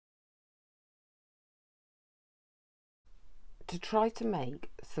To try to make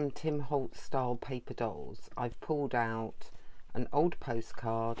some Tim Holtz style paper dolls, I've pulled out an old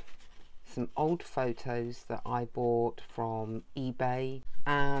postcard, some old photos that I bought from eBay,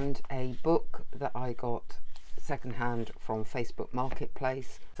 and a book that I got secondhand from Facebook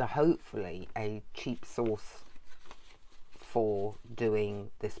Marketplace. So hopefully a cheap source for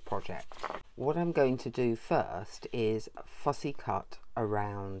doing this project. What I'm going to do first is fussy cut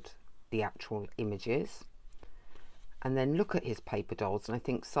around the actual images, and then look at his paper dolls, and I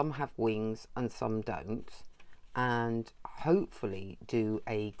think some have wings and some don't, and hopefully do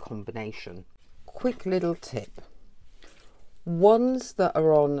a combination. Quick little tip: ones that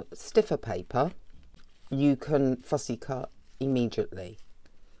are on stiffer paper you can fussy cut immediately.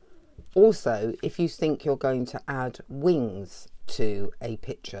 Also, if you think you're going to add wings to a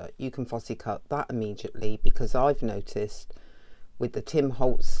picture, you can fussy cut that immediately, because I've noticed with the Tim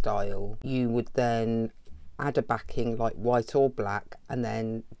Holtz style you would then add a backing like white or black and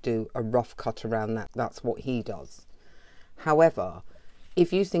then do a rough cut around that. That's what he does. However,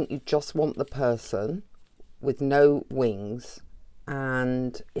 if you think you just want the person with no wings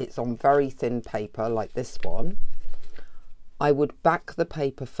and it's on very thin paper like this one, I would back the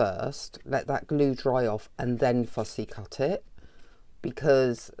paper first, let that glue dry off, and then fussy cut it,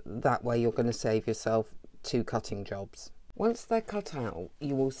 because that way you're going to save yourself 2 cutting jobs. Once they're cut out,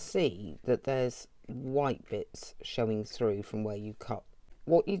 you will see that there's white bits showing through from where you cut.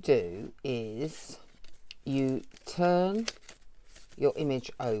 What you do is you turn your image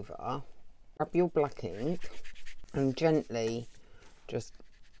over, grab your black ink and gently just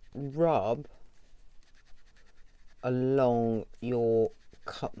rub along your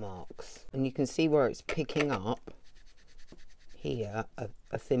cut marks, and you can see where it's picking up here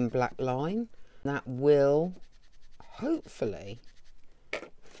a thin black line. That will hopefully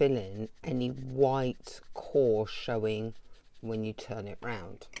fill in any white core showing when you turn it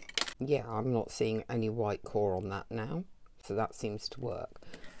round. Yeah, I'm not seeing any white core on that now, so that seems to work.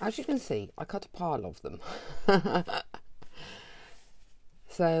 As you can see, I cut a pile of them.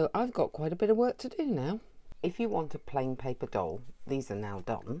 So I've got quite a bit of work to do now. If you want a plain paper doll, these are now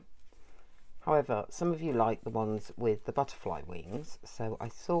done. However, some of you like the ones with the butterfly wings, so I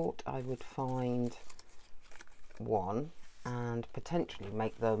thought I would find one and potentially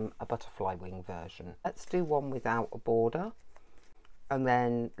make them a butterfly wing version. Let's do one without a border, and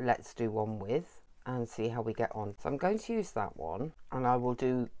then let's do one with, and see how we get on. So I'm going to use that one, and I will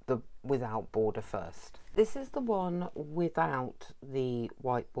do the without border first. This is the one without the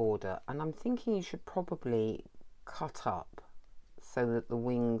white border, and I'm thinking you should probably cut up so that the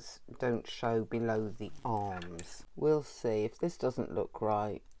wings don't show below the arms. We'll see. If this doesn't look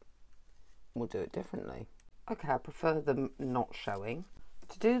right, we'll do it differently. Okay, I prefer them not showing.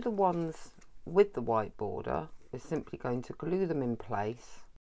 To do the ones with the white border, we're simply going to glue them in place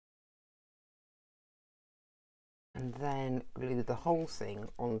and then glue the whole thing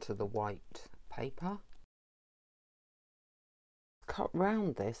onto the white paper. Cut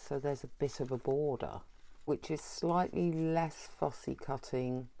round this so there's a bit of a border, which is slightly less fussy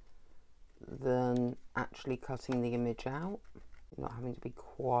cutting than actually cutting the image out. Not having to be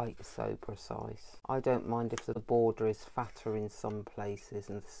quite so precise. I don't mind if the border is fatter in some places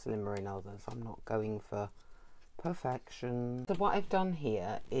and slimmer in others. I'm not going for perfection. So what I've done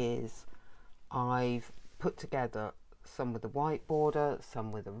here is I've put together some with a white border,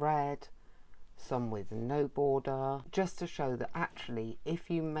 some with a red, some with no border, just to show that actually if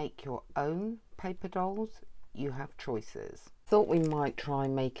you make your own paper dolls, you have choices. Thought we might try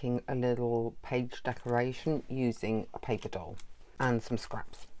making a little page decoration using a paper doll and some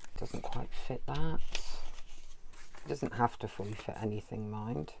scraps. Doesn't quite fit that. It doesn't have to fully fit anything,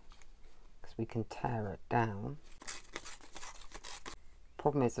 mind, because we can tear it down.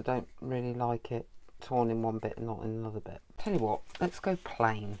 Problem is I don't really like it torn in one bit and not in another bit. Tell you what, let's go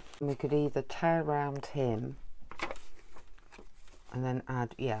plain. We could either tear around him and then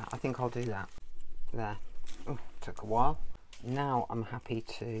add, yeah, I think I'll do that. There. Oh, took a while. Now I'm happy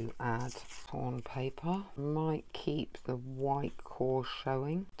to add torn paper. Might keep the white core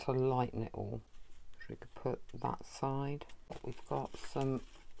showing to lighten it all. So we could put that side. We've got some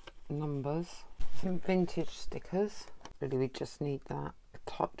numbers, some vintage stickers. Really, we just need that a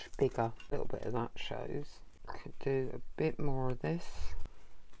touch bigger. A little bit of that shows. Could do a bit more of this.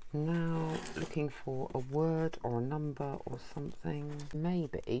 Now looking for a word or a number or something.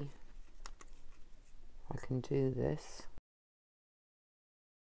 Maybe I can do this.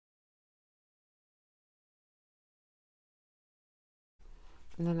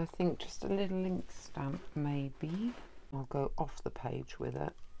 And then I think just a little ink stamp maybe. I'll go off the page with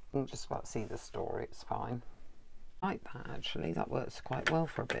it. I'm just about to see the story, it's fine. Like that, actually, that works quite well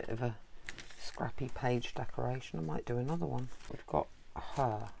for a bit of a scrappy page decoration. I might do another one. We've got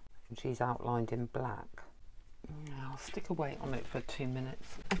her, and she's outlined in black. I'll stick a weight on it for 2 minutes.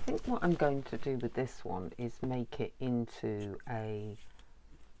 I think what I'm going to do with this one is make it into a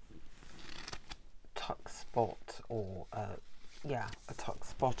tuck spot, or a tuck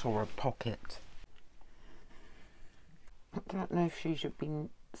spot or a pocket. I don't know if she should be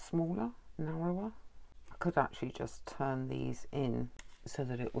smaller, narrower. I could actually just turn these in so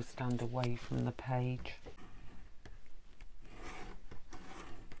that it will stand away from the page.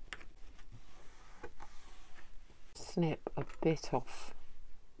 Snip a bit off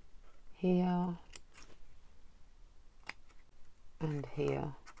here and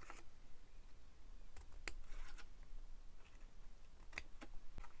here.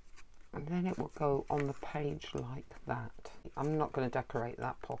 And then it will go on the page like that. I'm not going to decorate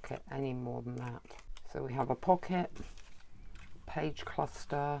that pocket any more than that. So we have a pocket, page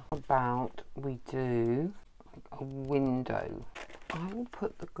cluster. About we do a window. I will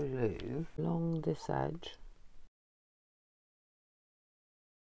put the glue along this edge.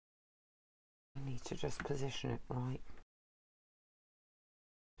 I need to just position it right.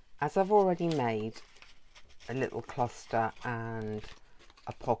 As I've already made a little cluster and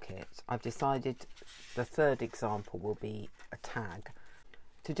a pocket, I've decided the third example will be a tag.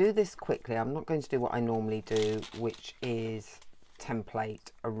 To do this quickly, I'm not going to do what I normally do, which is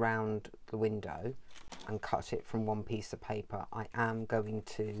template around the window and cut it from one piece of paper. I am going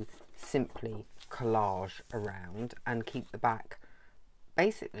to simply collage around and keep the back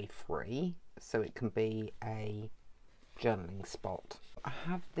basically free, so it can be a journaling spot. I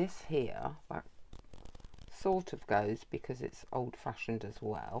have this here that sort of goes because it's old-fashioned as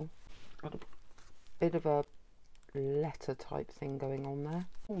well. Got a bit of a letter type thing going on there.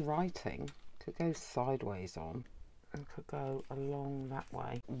 Writing could go sideways on and could go along that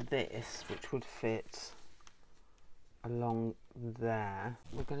way. This, which would fit along there,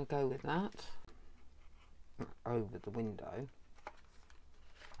 we're going to go with that over the window,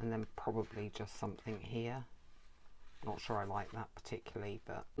 and then probably just something here. Not sure I like that particularly,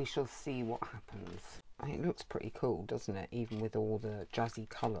 but we shall see what happens. I mean, it looks pretty cool, doesn't it, even with all the jazzy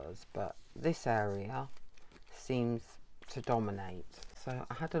colours, but this area seems to dominate. So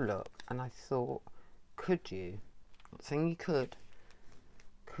I had a look and I thought, could you, not saying you could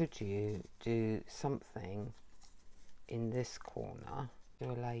you do something in this corner,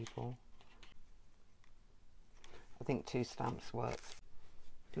 do a label? I think 2 stamps works.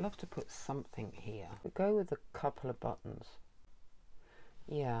 I'd love to put something here. We'll go with a couple of buttons.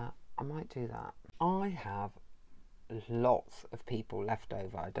 Yeah, I might do that. I have lots of people left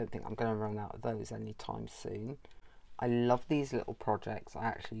over. I don't think I'm going to run out of those anytime soon. I love these little projects. I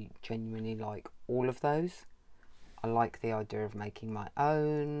actually genuinely like all of those. I like the idea of making my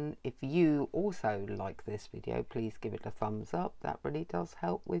own. If you also like this video, please give it a thumbs up. That really does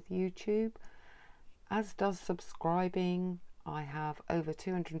help with YouTube, as does subscribing. I have over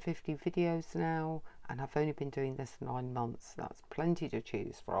 250 videos now, and I've only been doing this 9 months. That's plenty to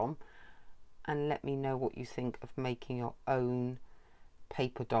choose from. And let me know what you think of making your own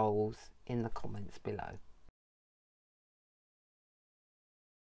paper dolls in the comments below.